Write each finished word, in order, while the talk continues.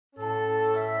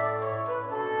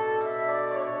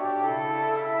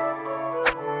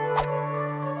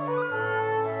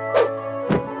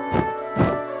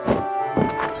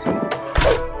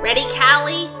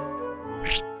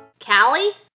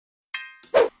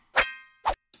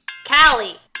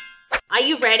Callie, are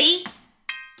you ready?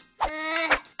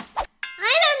 I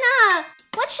don't know.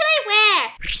 What should I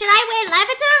wear? Should I wear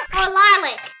lavender or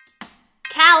lilac?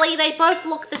 Callie, they both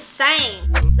look the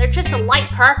same. They're just a light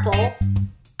purple.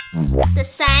 The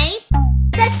same?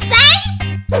 The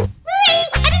same? Marie,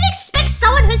 I didn't expect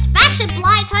someone who's fashion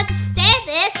blind to understand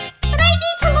this. But I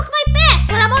need to look my best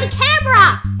when I'm on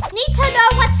camera. Need to know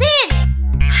what's in.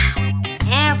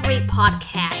 Every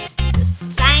podcast, the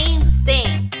same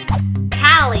thing.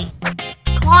 Callie,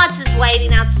 Claude's is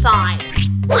waiting outside.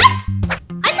 What?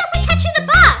 I thought we're catching the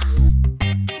bus.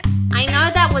 I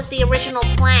know that was the original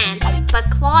plan, but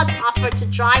Claude's offered to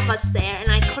drive us there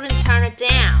and I couldn't turn it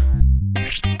down.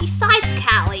 Besides,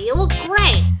 Callie, you look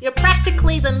great. You're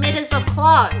practically the mitters of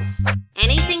clothes.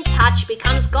 Anything touched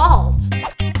becomes gold.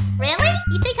 Really?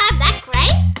 You think I'm that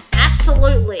great?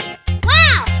 Absolutely.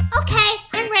 Wow! Okay,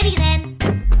 I'm ready then.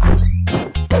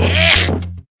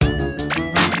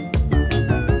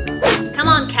 Come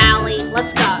on, Callie,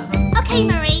 let's go. Okay,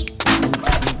 Marie.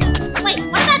 Wait,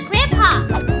 what about Grandpa?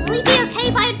 Will he be okay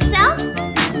by himself?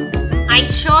 I'm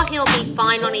sure he'll be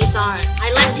fine on his own.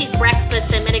 I left his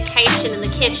breakfast and medication in the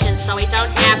kitchen so he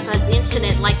don't have an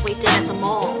incident like we did at the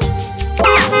mall.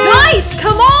 Guys,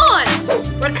 come on!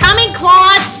 We're coming,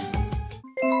 Claudes!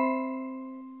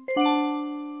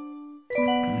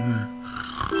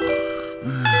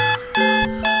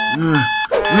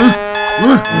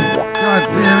 God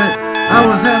damn it! I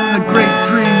was having a great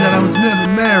dream that I was never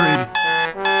married.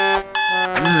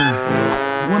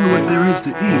 I wonder what there is to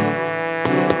eat.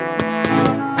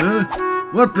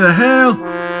 What the hell?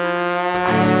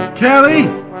 Callie!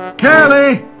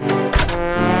 Callie!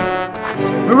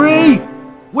 Marie!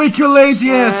 Wake your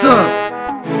lazy ass up!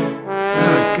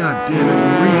 Ah, God damn it,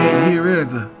 Marie ain't here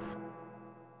either.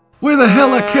 Where the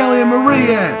hell are Callie and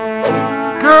Marie at?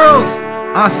 Girls!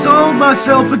 I sold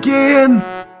myself again!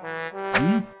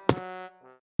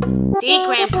 Dear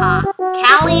Grandpa,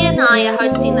 Callie and I are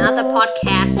hosting another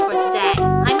podcast for today.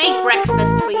 I made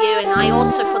breakfast for you and I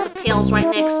also put the pills right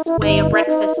next to where your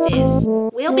breakfast is.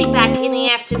 We'll be back in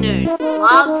the afternoon.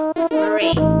 Love,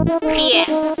 Marie.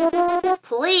 P.S.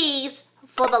 Please,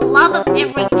 for the love of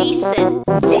every decent,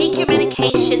 take your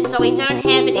medication so we don't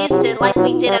have an incident like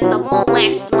we did at the mall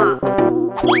last month.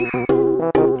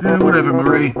 Whatever,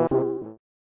 Marie.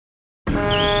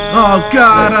 Oh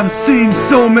God, I'm seeing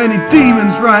so many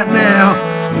demons right now.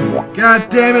 God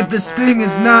damn it, this thing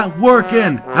is not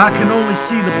working. I can only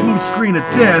see the blue screen of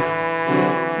death.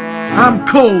 I'm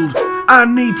cold. I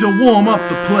need to warm up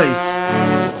the place.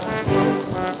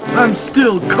 I'm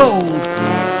still cold.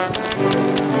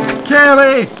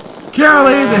 Callie!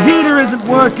 Callie, the heater isn't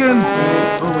working.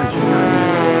 Oh wait, you got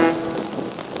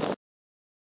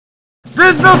it.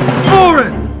 There's nothing for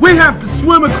it! We have to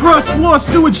swim across more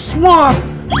sewage swamp!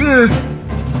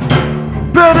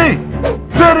 Betty!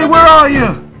 Betty, where are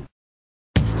you?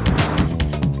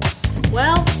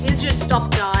 Well, here's your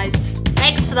stop, guys.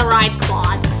 Thanks for the ride,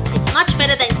 Claudes. It's much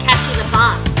better than catching the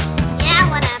bus. Yeah,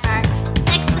 whatever.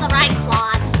 Thanks for the ride,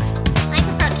 Claudes. I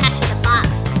prefer catching the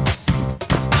bus.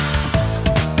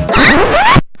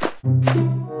 Huh?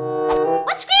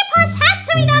 What's Grandpa's hat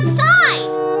doing outside?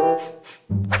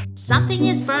 Something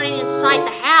is burning inside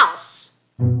the house.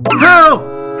 Help!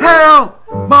 Help!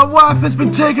 My wife has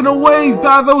been taken away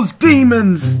by those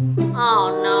demons!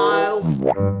 Oh no.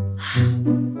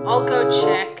 I'll go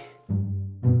check.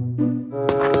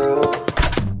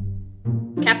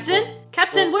 Captain?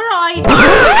 Captain, where are you?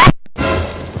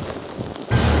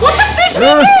 What the fish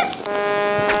fingers?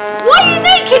 Why are you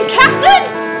naked, Captain?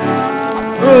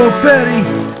 Oh, Betty,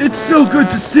 it's so good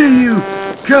to see you.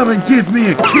 Come and give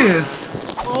me a kiss.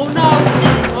 Oh no.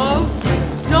 No.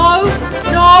 No.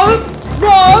 No.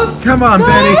 No! Come on, no.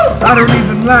 Betty! I don't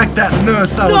even like that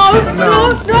nurse I was hitting on.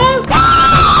 No!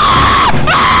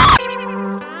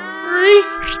 Marie,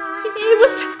 it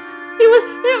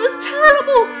was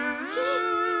terrible.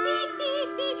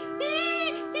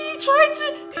 He tried to.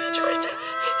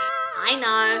 I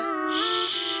know.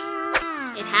 Shh.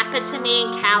 It happened to me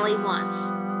and Callie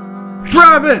once.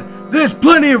 Private, there's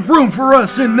plenty of room for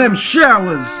us in them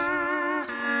showers.